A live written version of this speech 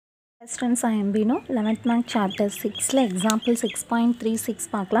Students, I am Bino. 11th Mark chapter 6 example 6.36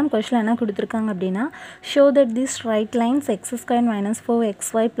 பார்க்கலாம். question என்ன கொடுத்திருக்காங்க அப்படினா show that these straight lines x square minus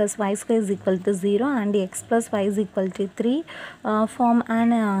 4xy plus y square is equal to 0 and x plus y is equal to 3 form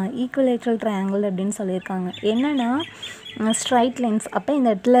an equilateral triangle அப்படின்னு சொல்லியிருக்காங்க. என்னன்னா straight lines அப்போ இந்த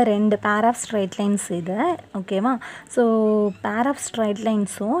இடத்துல ரெண்டு pair of straight lines இது ஓகேவா. So pair of straight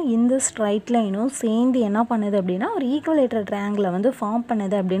linesம் இந்த straight lineம் சேர்ந்து என்ன பண்ணுது அப்படின்னா ஒரு equilateral triangle வந்து ஃபார்ம்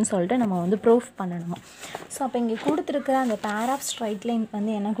பண்ணுது அப்படின்னு சொல்லிட்டு நம்ம வந்து ப்ரூஃப் பண்ணணுமா. ஸோ அப்போ இங்கே கொடுத்துருக்குற அந்த pair of straight line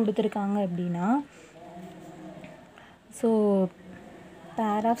வந்து என்ன கொடுத்துருக்காங்க அப்படின்னா so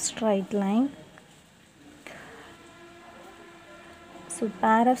pair of straight line so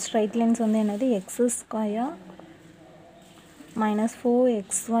pair of straight lines வந்து என்னது x square minus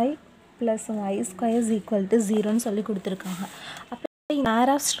 4xy plus y square is equal to 0 ன்னு சொல்லி கொடுத்துருக்காங்க. அப்போ pair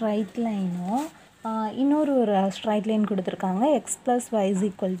of straight லைனும் இன்னொரு ஸ்ட்ரைட் லைன் கொடுத்துருக்காங்க x plus y is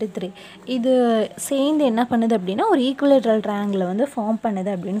equal to 3. இது சேர்ந்து என்ன பண்ணுது அப்படின்னா ஒரு ஈக்குவலேட்ரல் ட்ரையாங்கிளை வந்து ஃபார்ம் பண்ணுது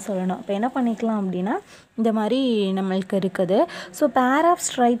அப்படின்னு சொல்லணும். இப்போ என்ன பண்ணிக்கலாம் அப்படின்னா இந்த மாதிரி நம்மளுக்கு இருக்குது. So pair of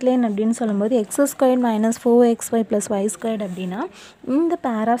straight line அப்படின்னு சொல்லும்போது x squared minus 4xy plus y squared அப்படின்னா இந்த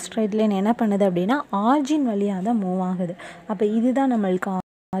pair of straight line என்ன பண்ணுது அப்படின்னா ஆர்ஜின் வழியாக தான் மூவ் ஆகுது. அப்போ இதுதான் நம்மளுக்கு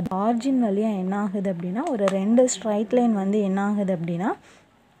ஆர்ஜின் வழியாக என்ன ஆகுது அப்படின்னா ஒரு ரெண்டு ஸ்ட்ரைட் லைன் வந்து என்ன ஆகுது அப்படின்னா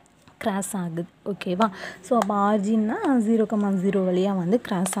கிராஸ் ஆகுது ஓகேவா. ஸோ அப்போ ஆர்ஜின்னா 0,0 வழியாக வந்து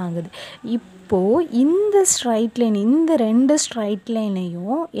கிராஸ் ஆகுது. இப்போது இந்த ஸ்ட்ரைட் லைன் இந்த ரெண்டு ஸ்ட்ரைட்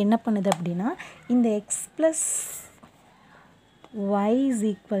லைனையும் என்ன பண்ணுது அப்படின்னா இந்த X plus y is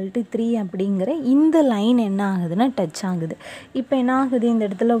equal to 3 அப்படிங்கிற இந்த லைன் என்ன ஆகுதுன்னா டச் ஆகுது. இப்போ என்ன ஆகுது இந்த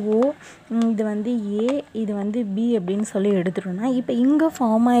இடத்துல ஓ இது வந்து ஏ இது வந்து பி அப்படின்னு சொல்லி எடுத்துட்டோம்னா இப்போ இங்கே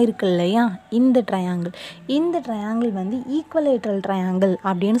ஃபார்ம் ஆகிருக்கு இல்லையா இந்த ட்ரையாங்கிள் வந்து ஈக்குவலேட்ரல் ட்ரையாங்கிள்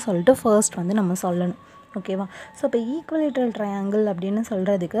அப்படின்னு சொல்லிட்டு ஃபர்ஸ்ட் வந்து நம்ம சொல்லணும் ஓகேவா. ஸோ இப்போ ஈக்குவலேட்ரல் ட்ரையாங்கிள் அப்படின்னு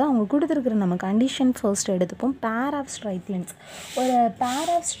சொல்கிறதுக்கு அவங்க கொடுத்துருக்குற நம்ம கண்டிஷன் ஃபர்ஸ்ட் எடுத்துப்போம். பேர் ஆஃப் ஸ்ட்ரைட் லைன்ஸ் ஒரு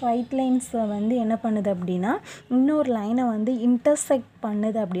பேர் ஆஃப் ஸ்ட்ரைட் லைன்ஸை வந்து என்ன பண்ணுது அப்படின்னா இன்னொரு லைனை வந்து இன்டர்செக்ட்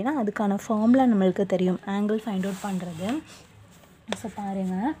பண்ணுது அப்படின்னா அதுக்கான ஃபார்முலா நம்மளுக்கு தெரியும் ஆங்கிள் ஃபைண்ட் அவுட் பண்ணுறது. ஸோ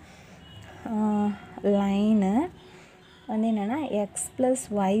பாருங்கள் லைனு வந்து என்னென்னா X plus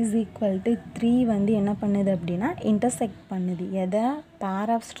Y is equal to 3 வந்து என்ன பண்ணுது அப்படின்னா இன்டர்செக்ட் பண்ணுது எதை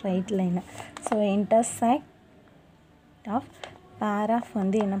பேர் ஆஃப் ஸ்ட்ரைட் லைனை. So intersect of pair of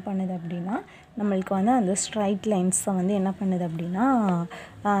வந்து என்ன பண்ணுது அப்படின்னா நம்மளுக்கு வந்து அந்த ஸ்ட்ரைட் லைன்ஸை வந்து என்ன பண்ணுது அப்படின்னா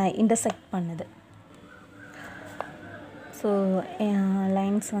இன்டர்செக்ட் பண்ணுது. ஸோ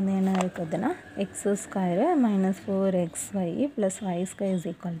லைன்ஸ் வந்து என்ன இருக்குதுன்னா X square minus 4xy plus Y square is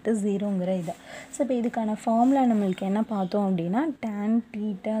equal to 0ங்கிற இது. ஸோ இப்போ இதுக்கான ஃபார்முலா நம்மளுக்கு என்ன பார்த்தோம் அப்படின்னா tan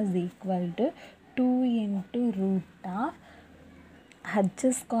theta is equal to 2 into root of h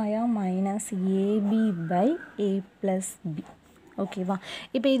square minus ab by a plus b ஓகேவா.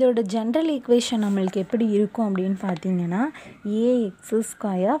 இப்போ இதோட ஜென்ரல் ஈக்குவேஷன் நம்மளுக்கு எப்படி இருக்கும் அப்படின்னு பார்த்தீங்கன்னா ax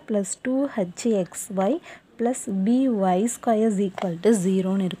square plus 2hxy plus by square is equal to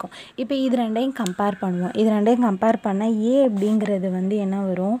 0ன்னு இருக்கும். இப்போ இது ரெண்டையும் கம்பேர் பண்ணுவோம். இது ரெண்டையும் கம்பேர் பண்ணால் a அப்படிங்கிறது வந்து என்ன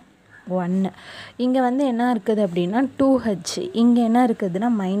வரும் 1. இங்கே வந்து என்ன இருக்குது அப்படின்னா 2h இங்கே என்ன இருக்குதுன்னா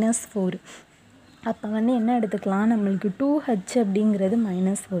 -4. அப்போ வந்து என்ன எடுத்துக்கலாம் நம்மளுக்கு 2h அப்படிங்கிறது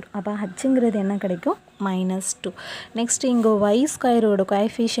 -4. அப்போ ஹச்சுங்கிறது என்ன கிடைக்கும் -2. நெக்ஸ்ட் இங்கே ஒய் ஸ்கொயரோட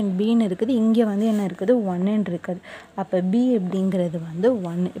கோஎஃபிஷியன்ட் பின்னு இருக்குது இங்கே வந்து என்ன இருக்குது 1ன்னு இருக்குது. அப்போ b அப்படிங்கிறது வந்து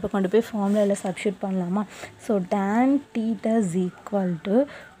 1. இப்போ கொண்டு போய் ஃபார்முலாவில் சப்ஸ்டிட்யூட் பண்ணலாமா. So tan theta is equal to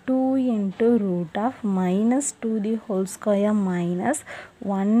 2 into root of -2 the whole square minus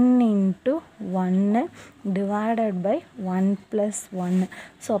 1 into 1 divided by 1 plus 1.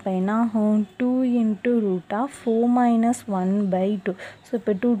 So அப்போ என்ன ஆகும் 2 into root of 4 minus 1 by 2. So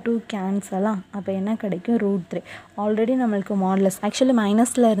இப்போ 2 கேன்சலாம். அப்போ என்ன கிடைக்கும் √3. ஆல்ரெடி நம்மளுக்கு மாடலஸ் ஆக்சுவலி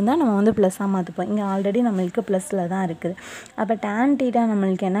மைனஸில் இருந்தால் நம்ம வந்து ப்ளஸ்ஸாக மாற்றுப்போம். இங்கே ஆல்ரெடி நம்மளுக்கு ப்ளஸில் தான் இருக்குது. அப்போ tan theta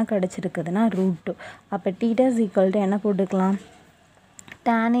நம்மளுக்கு என்ன கிடச்சிருக்குதுன்னா √2. அப்போ theta is equal to என்ன போட்டுக்கலாம்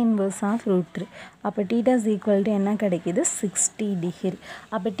tan inverse of √3. அப்போ theta is equal to என்ன கிடைக்கிது 60 டிகிரி.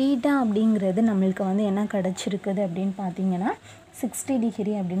 அப்போ theta அப்படிங்கிறது நம்மளுக்கு வந்து என்ன கிடச்சிருக்குது அப்படின்னு பார்த்தீங்கன்னா 60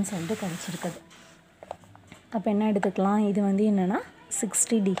 டிகிரி அப்படின்னு சொல்லிட்டு கிடச்சிருக்குது. அப்போ என்ன எடுத்துக்கலாம் இது வந்து என்னென்னா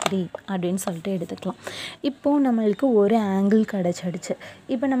 60 டிகிரி அப்படின்னு சொல்லிட்டு எடுத்துக்கலாம். இப்போது நம்மளுக்கு ஒரு ஆங்கிள் கிடச்சிடுச்சு.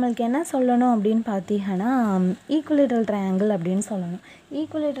 இப்போ நம்மளுக்கு என்ன சொல்லணும் அப்படின்னு பார்த்தீங்கன்னா ஈக்குவலேட்ரல் ட்ரையாங்கிள் அப்படின்னு சொல்லணும்.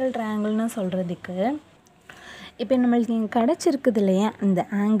 ஈக்குவலேட்ரல் ட்ரையாங்கிள்னு சொல்கிறதுக்கு இப்போ நம்மளுக்கு இங்கே கிடச்சிருக்குது இல்லையா இந்த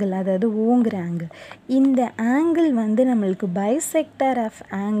ஆங்கிள், அதாவது ஓங்கிற ஆங்கிள், இந்த ஆங்கிள் வந்து நம்மளுக்கு பைசெக்டர் ஆஃப்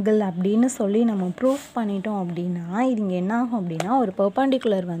ஆங்கிள் அப்படின்னு சொல்லி நம்ம ப்ரூஃப் பண்ணிட்டோம் அப்படின்னா இது இங்கே என்ன ஆகும் அப்படின்னா ஒரு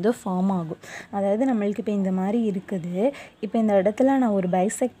பெர்பெண்டிகுலர் வந்து ஃபார்ம் ஆகும். அதாவது நம்மளுக்கு இப்போ இந்த மாதிரி இருக்குது. இப்போ இந்த இடத்துல நான் ஒரு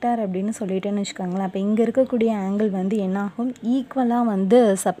பைசெக்டர் அப்படின்னு சொல்லிட்டேன்னு வச்சுக்கோங்களேன். அப்போ இங்கே இருக்கக்கூடிய ஆங்கிள் வந்து என்ன ஆகும், ஈக்குவலாக வந்து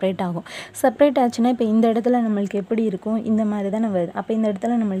செப்பரேட் ஆகும். செப்பரேட் ஆச்சுன்னா இப்போ இந்த இடத்துல நம்மளுக்கு எப்படி இருக்கும், இந்த மாதிரி தானே வருது. அப்போ இந்த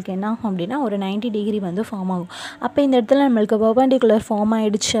இடத்துல நம்மளுக்கு என்ன ஆகும் அப்படின்னா ஒரு 90 டிகிரி வந்து ஃபார்ம் ஆகும். அப்போ இந்த இடத்துல நம்மளுக்கு பெர்பெண்டிகுலர் ஃபார்ம்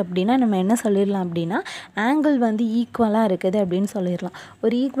ஆகிடுச்சு அப்படின்னா நம்ம என்ன சொல்லிடலாம் அப்படின்னா ஆங்கிள் வந்து ஈக்குவலாக இருக்குது அப்படின்னு சொல்லிடலாம்.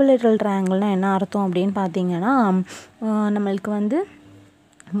 ஒரு ஈக்குவலேட்ரல் ட்ரையாங்கிள்னால் என்ன அர்த்தம் அப்படின்னு பார்த்தீங்கன்னா நம்மளுக்கு வந்து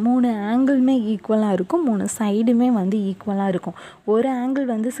 3 ஆங்கிளுமே ஈக்குவலாக இருக்கும், 3 சைடுமே வந்து ஈக்குவலாக இருக்கும். ஒரு ஆங்கிள்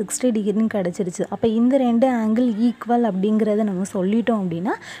வந்து 60 டிகிரின்னு கிடச்சிருச்சு. அப்போ இந்த 2 ஆங்கிள் ஈக்குவல் அப்படிங்கிறத நம்ம சொல்லிட்டோம்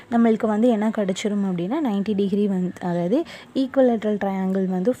அப்படின்னா நம்மளுக்கு வந்து என்ன கிடச்சிரும் அப்படின்னா 90 டிகிரி வந்து அதாவது ஈக்குவலேட்ரல் ட்ரையாங்கிள்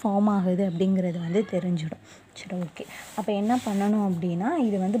வந்து ஃபார்ம் ஆகுது அப்படிங்கிறது வந்து தெரிஞ்சிடும். சரி, ஓகே. அப்போ என்ன பண்ணணும் அப்படின்னா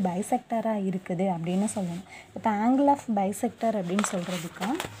இது வந்து பைசெக்டராக இருக்குது அப்படின்னு சொல்லணும். இப்போ ஆங்கிள் ஆஃப் பைசெக்டர் அப்படின்னு சொல்கிறதுக்கு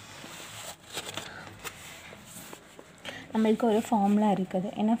நம்மளுக்கு ஒரு ஃபார்முலா இருக்குது.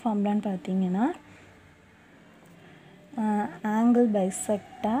 என்ன ஃபார்முலான்னு பார்த்தீங்கன்னா ஆங்கிள்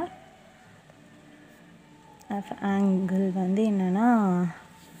பைசெக்டர் ஆஃப் ஆங்கிள் வந்து என்னென்னா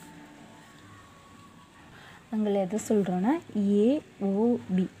ஆங்கிள் எது சொல்கிறோன்னா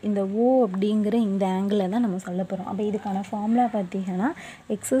ஏஓபி. இந்த ஓ அப்படிங்கிற இந்த ஆங்கிளை தான் நம்ம சொல்ல போகிறோம். அப்போ இதுக்கான ஃபார்முலா பார்த்தீங்கன்னா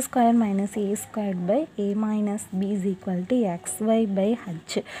x² - a² - b =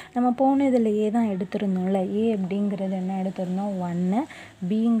 xy/h. நம்ம போனதுலையே தான் எடுத்திருந்தோம்ல. a அப்படிங்கிறது என்ன எடுத்திருந்தோம் 1,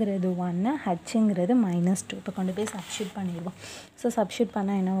 bங்கிறது 1, hங்கிறது -2. இப்போ கொண்டு போய் சப்ஸ்டியூட் பண்ணிடுவோம். ஸோ சப்ஸ்டியூட்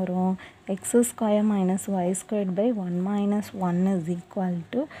பண்ணால் என்ன வரும், x² - y² / 1 - 1 =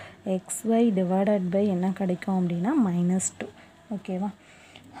 xy / என்ன கிடைக்கும் அப்படின்னா -2. ஓகேவா?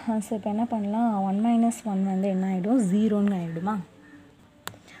 ஸோ இப்போ என்ன பண்ணலாம், 1 - 1 வந்து என்ன ஆகிடும், 0ன்னு ஆகிடுமா.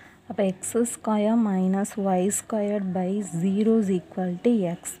 அப்போ x² - y² / 0 =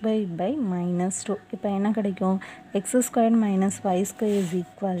 xy / -2. இப்போ என்ன கிடைக்கும், x² - y² = xy /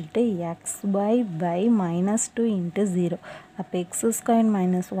 -2 × 0. அப்போ x² -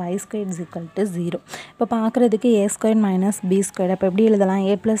 y² = 0. இப்போ பார்க்குறதுக்கு a² - b². அப்போ எப்படி எழுதலாம்,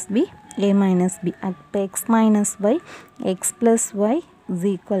 a + b a - b. அப்போ x - y x + y =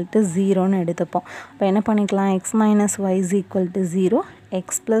 0ன்னு எடுத்துப்போம். இப்போ என்ன பண்ணிக்கலாம், x - y = 0, x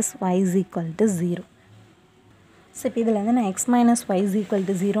 + y = 0. So இப்போ இதில் வந்து நான் x - y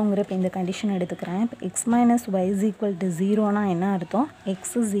 = 0ங்கிற இப்போ இந்த கண்டிஷன் எடுத்துக்கிறேன். இப்போ x - y = 0னா என்ன அர்த்தம், x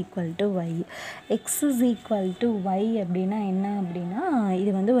 = y. x = y அப்படின்னா என்ன அப்படின்னா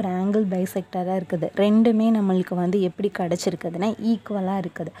இது வந்து ஒரு ஆங்கிள் பைசெக்டராக இருக்குது. ரெண்டுமே நம்மளுக்கு வந்து எப்படி கிடச்சிருக்குதுன்னா ஈக்குவலாக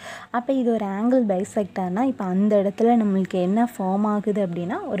இருக்குது. அப்போ இது ஒரு ஆங்கிள் பைசெக்டர்னால் இப்போ அந்த இடத்துல நம்மளுக்கு என்ன ஃபார்ம் ஆகுது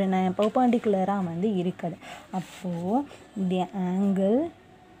அப்படின்னா ஒரு பெர்பெண்டிகுலராக வந்து இருக்குது. அப்போது தி ஆங்கிள்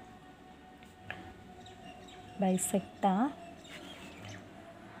bisector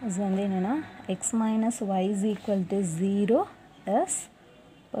இது வந்து என்னென்னா x - y = 0 is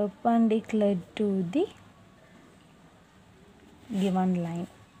perpendicular to the given line.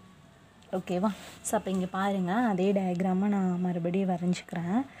 ஓகேவா? ஸோ அப்போ இங்கே பாருங்கள், அதே டயக்ராமை நான் மறுபடியும்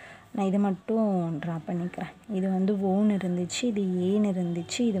வரைஞ்சிக்கிறேன். நான் இது மட்டும் ட்ரா பண்ணிக்கிறேன். இது வந்து ஓன்னு இருந்துச்சு, இது ஏன்னு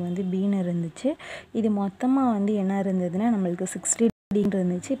இருந்துச்சு, இது வந்து பின்னு இருந்துச்சு. இது மொத்தமாக வந்து என்ன இருந்ததுன்னா நம்மளுக்கு 60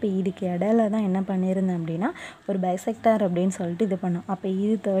 இருந்துச்சு. இப்போ இதுக்கு இடையில தான் என்ன பண்ணியிருந்தேன் அப்படின்னா ஒரு பைசெக்டார் அப்படின்னு சொல்லிட்டு இது பண்ணோம். அப்போ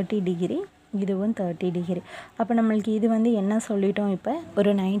இது 30 டிகிரி, இதுவும் 30 டிகிரி. அப்போ நம்மளுக்கு இது வந்து என்ன சொல்லிட்டோம், இப்போ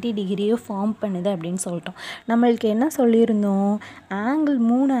ஒரு 90 டிகிரியை ஃபார்ம் பண்ணுது அப்படின்னு சொல்லிட்டோம். நம்மளுக்கு என்ன சொல்லியிருந்தோம், ஆங்கிள்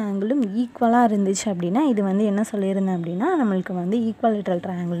 3 ஆங்கிளும் ஈக்குவலாக இருந்துச்சு அப்படின்னா இது வந்து என்ன சொல்லியிருந்தேன் அப்படின்னா நம்மளுக்கு வந்து ஈக்குவலேட்ரல்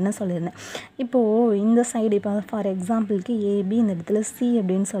ட்ரையாங்கிள்னு சொல்லியிருந்தேன். இப்போது இந்த சைடு இப்போ ஃபார் எக்ஸாம்பிளுக்கு ஏபி இந்த இடத்துல சி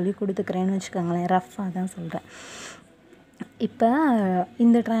அப்படின்னு சொல்லி கொடுத்துக்கிறேன்னு வச்சுக்கோங்களேன், ரஃப்பாக தான் சொல்கிறேன். இப்போ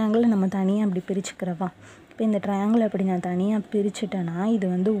இந்த ட்ரையாங்கிளை நம்ம தனியாக அப்படி பிரிச்சுக்கிறவா. இப்போ இந்த ட்ரையாங்கிள் அப்படி நான் தனியாக பிரிச்சுட்டேன்னா இது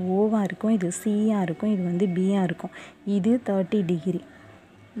வந்து ஓவாக இருக்கும், இது சியாக இருக்கும், இது வந்து பியாக இருக்கும். இது 30 டிகிரி,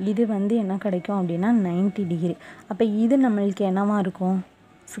 இது வந்து என்ன கிடைக்கும் அப்படின்னா 90 டிகிரி. அப்போ இது நம்மளுக்கு என்னவா இருக்கும்,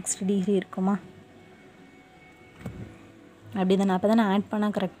 60 டிகிரி இருக்குமா? அப்படி தானே? அப்போ தானே ஆட்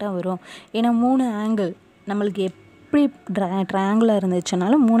பண்ணால் கரெக்டாக வரும். ஏன்னா 3 ஆங்கிள் நம்மளுக்கு எப்படி ட்ரையாங்கிளாக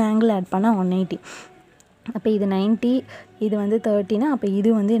இருந்துச்சுனாலும் 3 ஆங்கிள் ஆட் பண்ணால் 180. அப்போ இது 90, இது வந்து 30னா அப்போ இது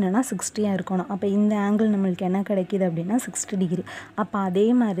வந்து என்னென்னா 60 இருக்கணும். அப்போ இந்த ஆங்கிள் நம்மளுக்கு என்ன கிடைக்கிது அப்படின்னா 60 டிகிரி. அப்போ அதே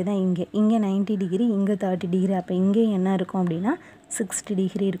மாதிரி தான் இங்கே 90 டிகிரி, இங்கே 30 டிகிரி. அப்போ இங்கே என்ன இருக்கும் அப்படின்னா 60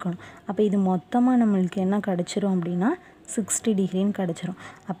 டிகிரி இருக்கணும். அப்போ இது மொத்தமாக நம்மளுக்கு என்ன கிடச்சிரும் அப்படின்னா 60 டிகிரின்னு கிடச்சிரும்.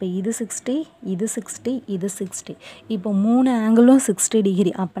 அப்போ இது 60, இது 60, இது 60. இப்போ 3 ஆங்கிளும் 60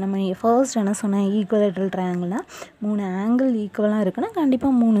 டிகிரி. அப்போ நம்ம ஃபர்ஸ்ட் என்ன சொன்னேன், ஈக்குவலேட்ரல் ட்ரையாங்கிள்னால் 3 ஆங்கிள் ஈக்குவலாக இருக்குன்னா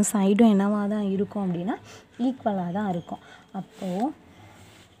கண்டிப்பாக 3 சைடும் என்னவாக தான் இருக்கும் அப்படின்னா ஈக்குவலாக தான் இருக்கும். அப்போது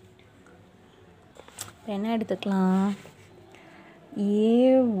இப்போ என்ன எடுத்துக்கலாம்,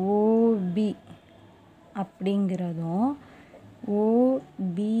 ஏஓபி அப்படிங்கிறதும்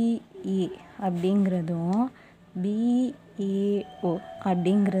ஓபிஏ அப்படிங்கிறதும் பிஏஓ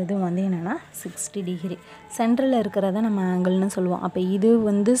அப்படிங்கிறதும் வந்து என்னென்னா 60 டிகிரி. சென்ட்ரலில் இருக்கிறத நம்ம ஆங்கிள்னு சொல்லுவோம். அப்போ இது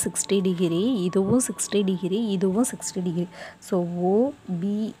வந்து 60 டிகிரி, இதுவும் 60 டிகிரி, இதுவும் 60 டிகிரி. ஸோ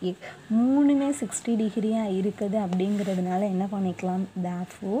ஓபிஏ மூணுமே 60 டிகிரியாக இருக்குது அப்படிங்கிறதுனால என்ன பண்ணிக்கலாம்,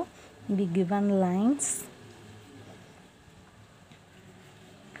 therefore the given lines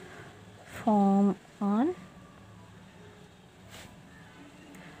form on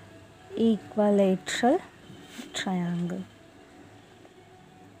equilateral triangle.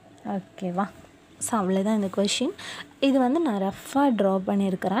 ஓகேவா? ஸோ அவ்வளோதான் இந்த கொஷின். இது வந்து நான் ரஃப்பாக ட்ரா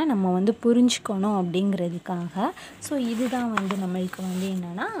பண்ணியிருக்கிறேன், நம்ம வந்து புரிஞ்சுக்கணும் அப்படிங்கிறதுக்காக. ஸோ இதுதான் வந்து நம்மளுக்கு வந்து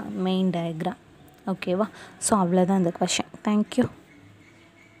என்னென்னா மெயின் டயக்ராம். ஓகேவா? ஸோ அவ்வளோதான் இந்த கொஷின். தேங்க்யூ.